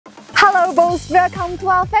Renewables, welcome to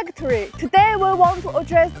our factory. Today we want to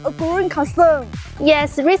address a growing concern.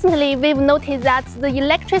 Yes, recently we've noticed that the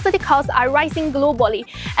electricity costs are rising globally,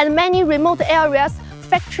 and many remote areas,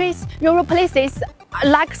 factories, rural places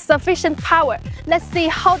lack sufficient power. Let's see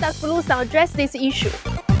how does Bluesun address this issue.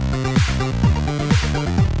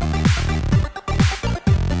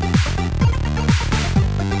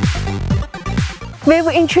 We've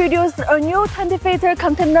introduced a new 20-liter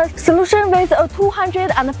container solution with a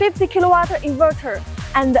 250 kW inverter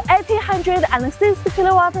and 860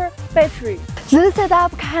 kW battery. This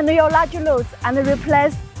setup can handle your larger loads and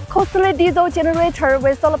replace costly diesel generator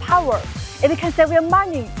with solar power. It can save you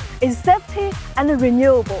money, is safety and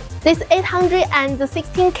renewable. This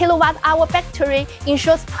 816 kWh battery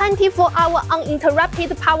ensures 24-hour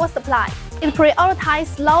uninterrupted power supply. It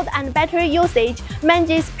prioritizes load and battery usage,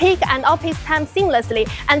 manages peak and off-peak time seamlessly,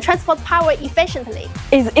 and transports power efficiently.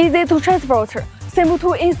 It's easy to transport, simple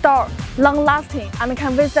to install, long-lasting, and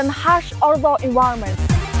can withstand harsh outdoor environments.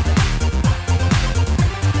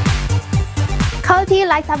 Quality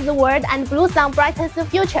lights up the world, and Bluesun brightens the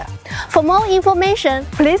future. For more information,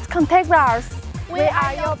 please contact us. We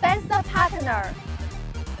are your best partner.